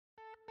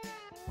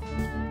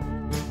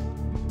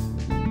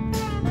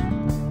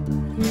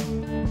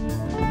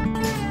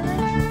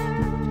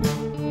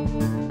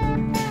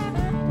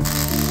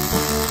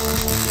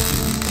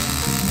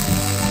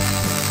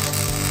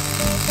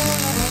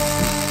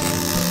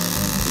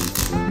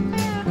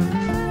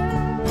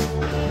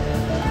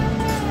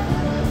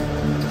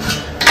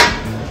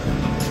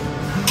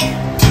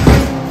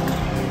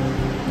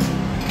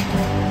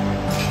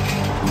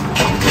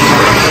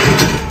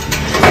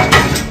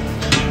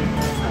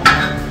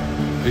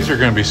These are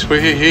gonna be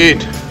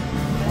sweet.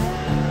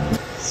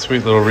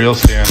 Sweet little reel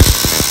stand.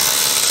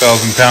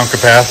 1,000-pound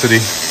capacity.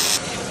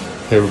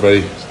 Hey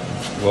everybody.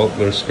 Well,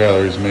 there's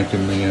Skylar. He's making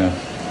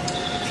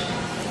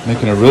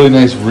a really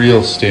nice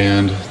reel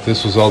stand.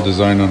 This was all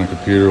designed on a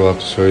computer. We'll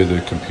have to show you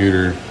the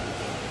computer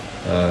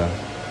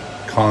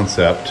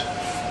concept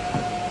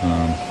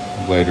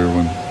later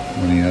when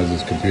he has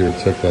his computer.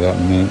 Check that out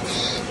in a minute.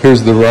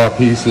 Here's the raw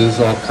pieces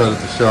all cut at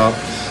the shop.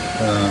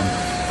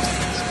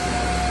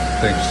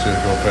 Thanks to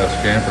Go Fast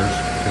Campers,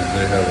 because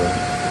they have a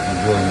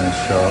really nice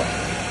shop.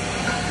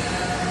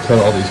 Cut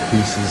all these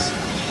pieces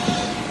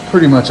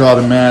pretty much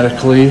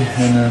automatically,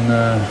 and then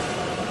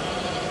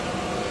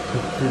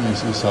pretty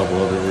nice saw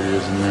welder we're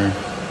using there.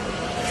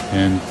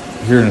 And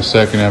here in a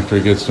second, after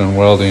it gets done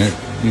welding it,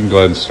 you can go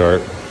ahead and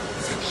start.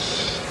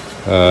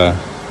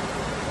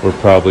 We're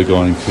probably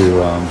going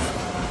to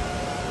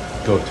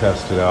go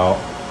test it out.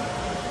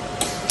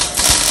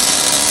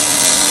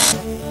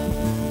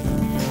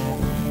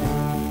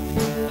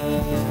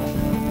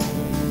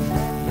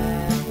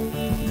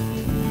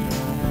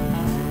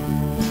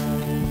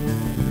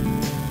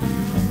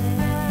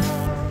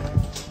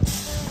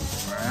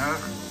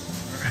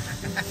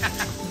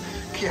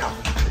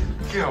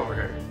 Get over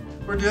here.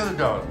 Where's the other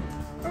dog?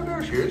 Oh,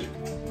 there she is.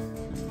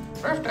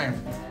 Left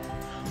time.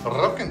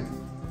 Looking.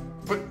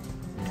 But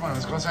come on,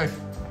 let's go outside.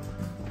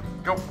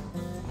 Go.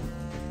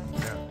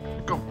 Yeah.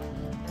 Go.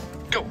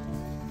 Go.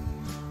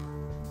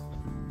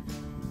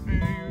 Hey,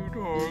 you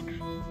dogs.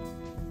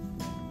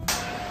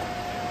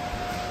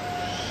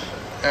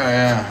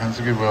 Yeah, that's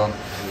a good weld.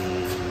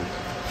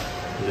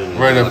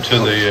 Right up to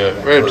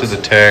the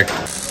tack.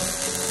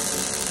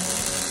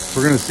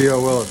 We're gonna see how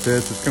well it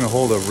fits. It's gonna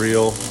hold a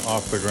reel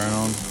off the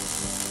ground,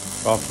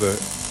 off the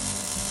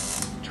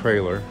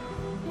trailer.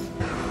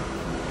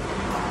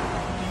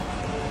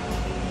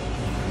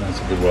 That's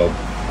a good weld.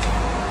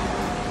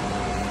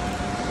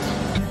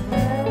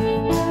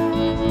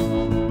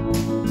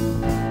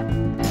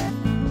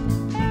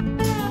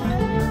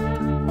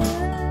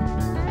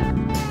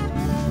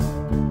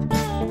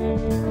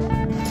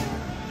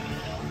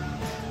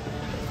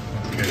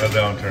 Okay, how'd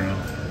that one turn out?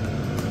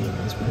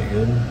 That's pretty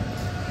good.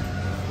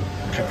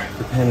 Okay.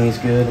 The penny's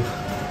good.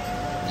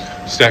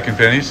 Stacking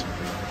pennies?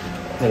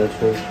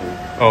 Penetration.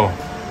 Oh.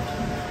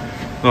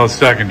 No, it's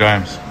stacking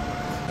dimes.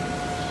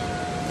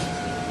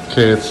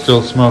 Okay, it's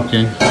still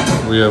smoking.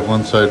 We have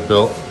one side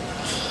built.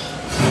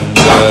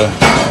 And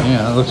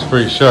yeah, it looks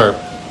pretty sharp.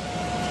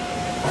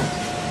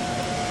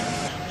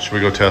 Should we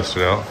go test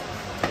it out?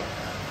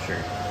 Sure.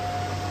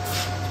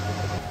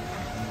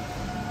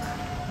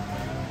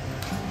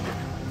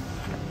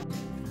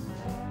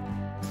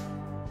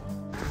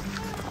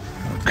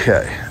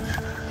 Okay.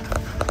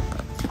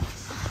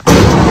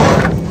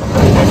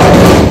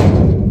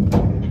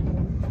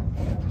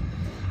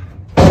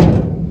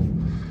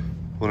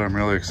 What I'm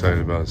really excited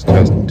about is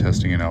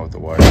testing it out with the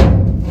wire.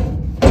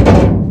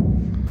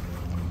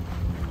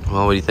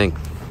 Well, what do you think?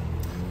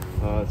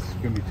 It's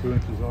going to be 2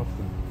 inches off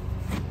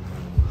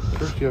the...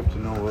 First you have to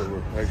know what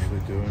we're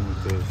actually doing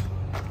with this.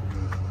 We're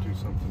going to do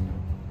something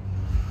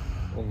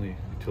that only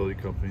utility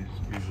companies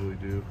usually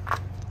do.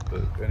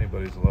 But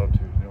anybody's allowed to.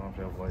 You don't have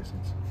to have a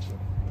license. So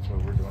that's what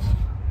we're doing.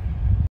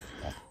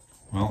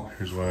 Well,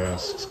 here's why I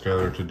asked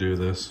Skylar to do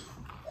this.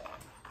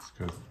 It's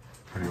got a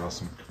pretty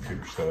awesome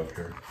computer setup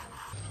here.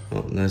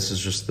 Well, this is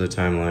just the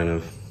timeline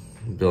of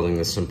building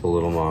this simple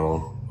little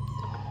model.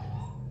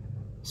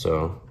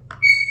 So,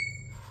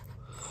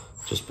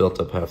 just built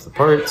up half the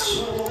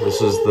parts.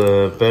 This is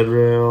the bed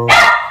rail.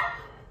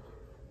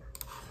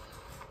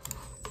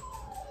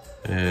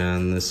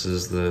 And this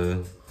is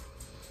the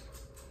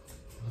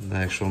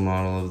actual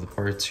model of the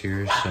parts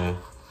here. So,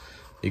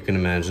 you can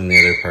imagine the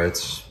other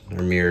parts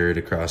are mirrored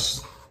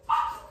across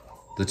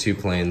the two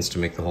planes to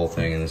make the whole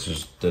thing. And this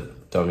is just a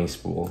dummy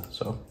spool.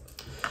 So,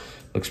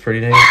 looks pretty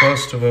dang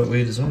close to what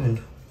we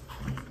designed.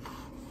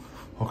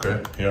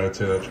 Okay, yeah, I'd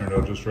say that turned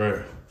out just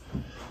right.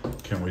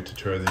 Can't wait to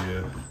try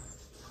the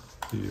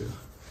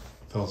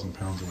 1,000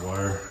 pounds of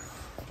wire.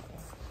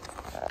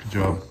 Good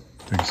job.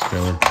 Thanks,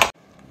 Skylar.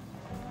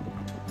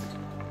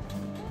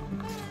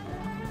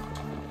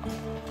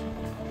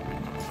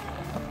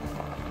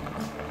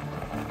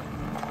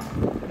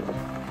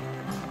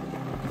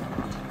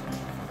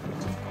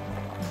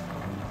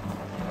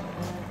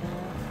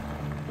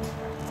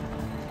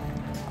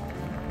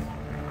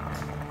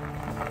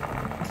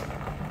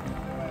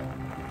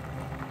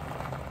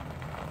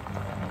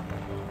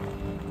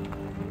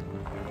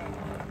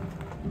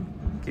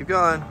 Keep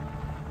going.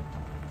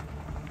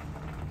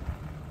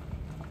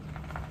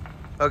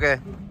 Okay,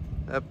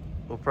 that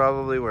will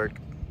probably work.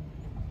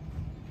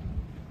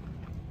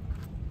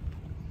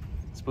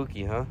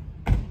 Spooky, huh?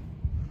 Oh,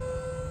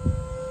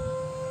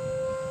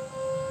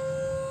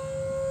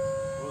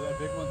 that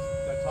big one's,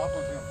 that top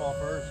one's gonna fall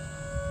first.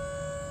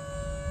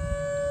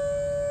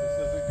 This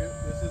isn't good.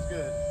 This is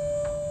good. I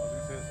was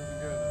gonna say this isn't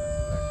good, and this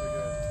is actually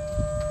good.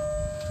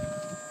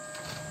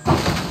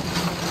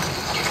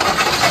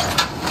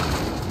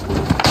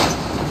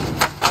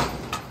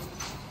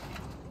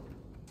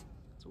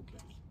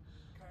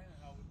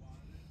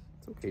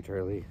 It's okay,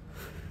 Charlie.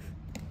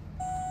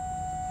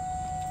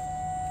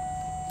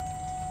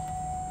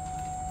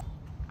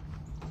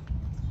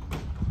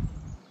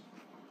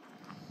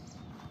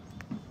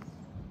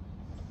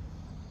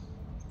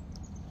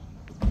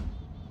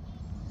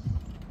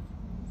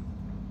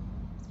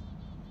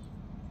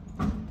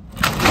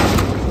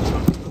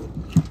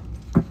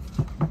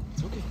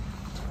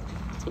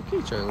 It's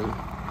okay, Charlie.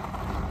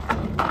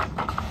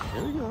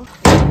 There we go.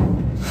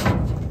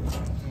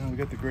 Yeah, we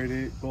got the grade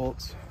 8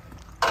 bolts.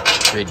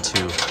 Grade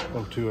 2.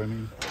 Oh, 2, I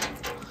mean.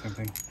 Same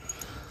thing.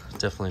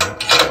 Definitely.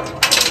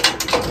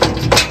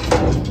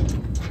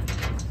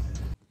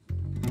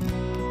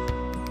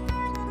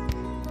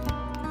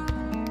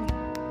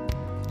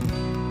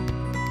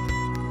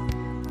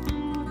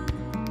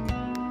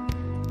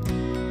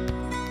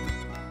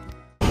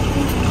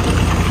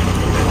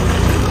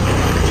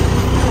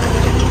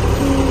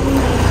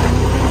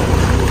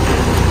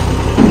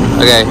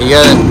 Okay, you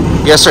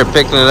gotta start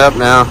picking it up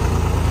now.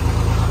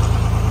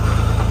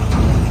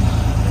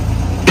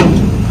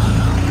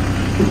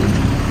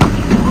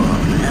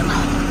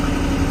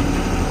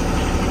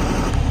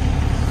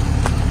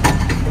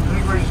 I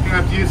think we're just gonna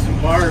have to use some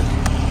bark.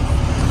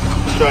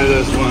 Let's try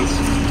this once.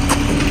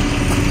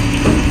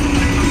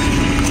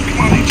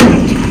 Come on,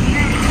 Egypt.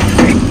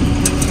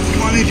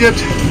 Come on, Egypt.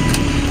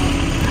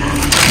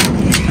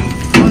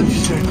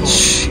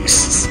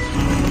 Jesus.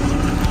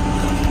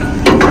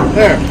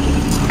 There.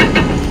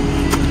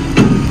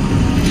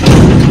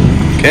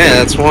 Okay,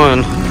 that's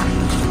one.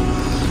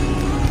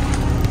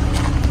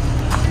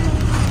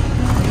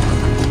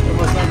 That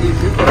must not be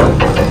too bad.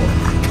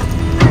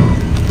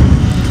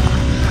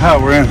 Ah,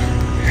 we're in.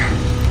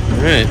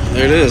 Alright,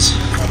 there it is.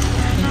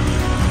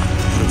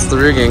 That's the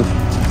rigging.